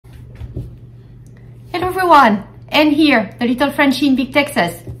Hello everyone, Anne here, the little Frenchie in Big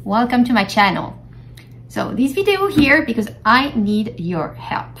Texas. Welcome to my channel. So this video here because I need your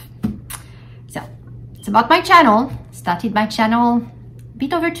help. So it's about my channel. Started my channel a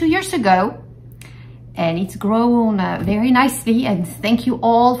bit over 2 years ago and it's grown very nicely, and thank you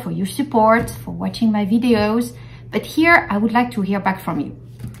all for your support, for watching my videos. But here I would like to hear back from you.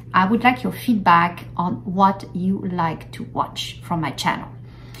 I would like your feedback on what you like to watch from my channel.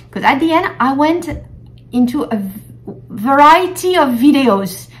 Because at the end, I went into a variety of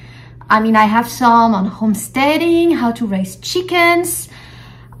videos. I mean, I have some on homesteading, how to raise chickens.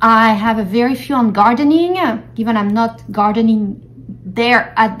 I have a very few on gardening, given I'm not gardening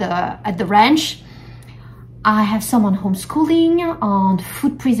there at the ranch. I have some on homeschooling, on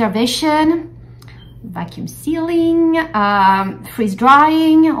food preservation, vacuum sealing, freeze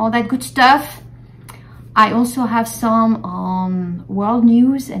drying, all that good stuff. I also have some on world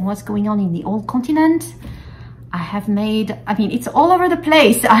news and what's going on in the old continent. I have made, I mean, it's all over the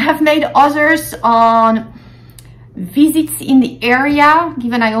place. I have made others on visits in the area,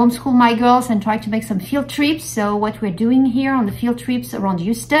 given I homeschool my girls and try to make some field trips. So what we're doing here on the field trips around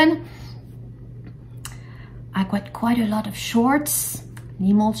Houston. I got quite a lot of shorts,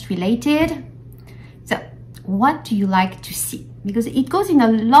 animals related. So what do you like to see? Because it goes in a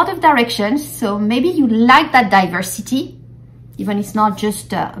lot of directions. So maybe you like that diversity, even it's not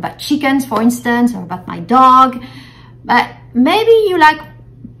just about chickens, for instance, or about my dog, but maybe you like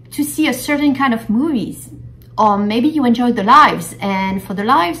to see a certain kind of movies, or maybe you enjoy the lives. And for the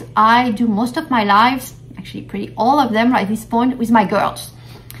lives, I do most of my lives, actually pretty all of them right at this point, with my girls.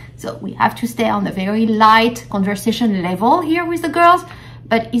 So we have to stay on a very light conversation level here with the girls.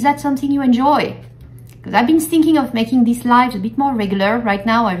 But is that something you enjoy? Because I've been thinking of making these lives a bit more regular. Right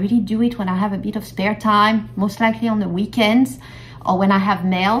now, I really do it when I have a bit of spare time, most likely on the weekends, or when I have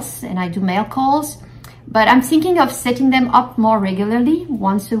mails and I do mail calls. But I'm thinking of setting them up more regularly,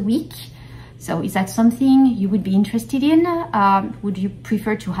 once a week. So is that something you would be interested in? Would you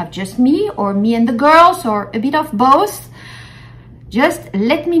prefer to have just me, or me and the girls, or a bit of both? Just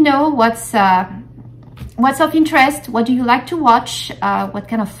let me know what's of interest. What do you like to watch? What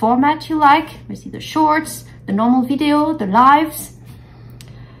kind of format you like? You see the shorts, the normal video, the lives.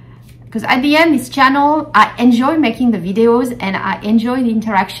 Because at the end, this channel, I enjoy making the videos and I enjoy the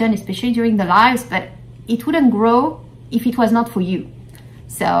interaction, especially during the lives, but it wouldn't grow if it was not for you.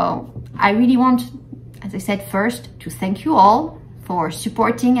 So I really want, as I said first, to thank you all for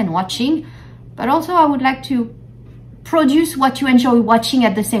supporting and watching, but also I would like to produce what you enjoy watching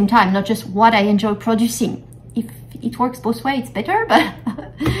at the same time, not just what I enjoy producing. If it works both ways, it's better, but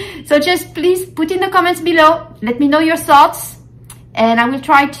so just please put in the comments below, let me know your thoughts, and I will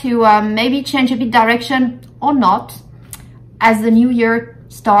try to maybe change a bit direction or not as the new year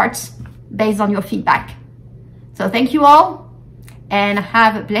starts based on your feedback. So thank you all and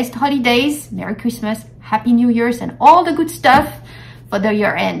have blessed holidays, Merry Christmas, Happy New Year's, and all the good stuff for the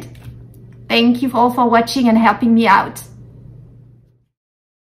year end. Thank you all for watching and helping me out.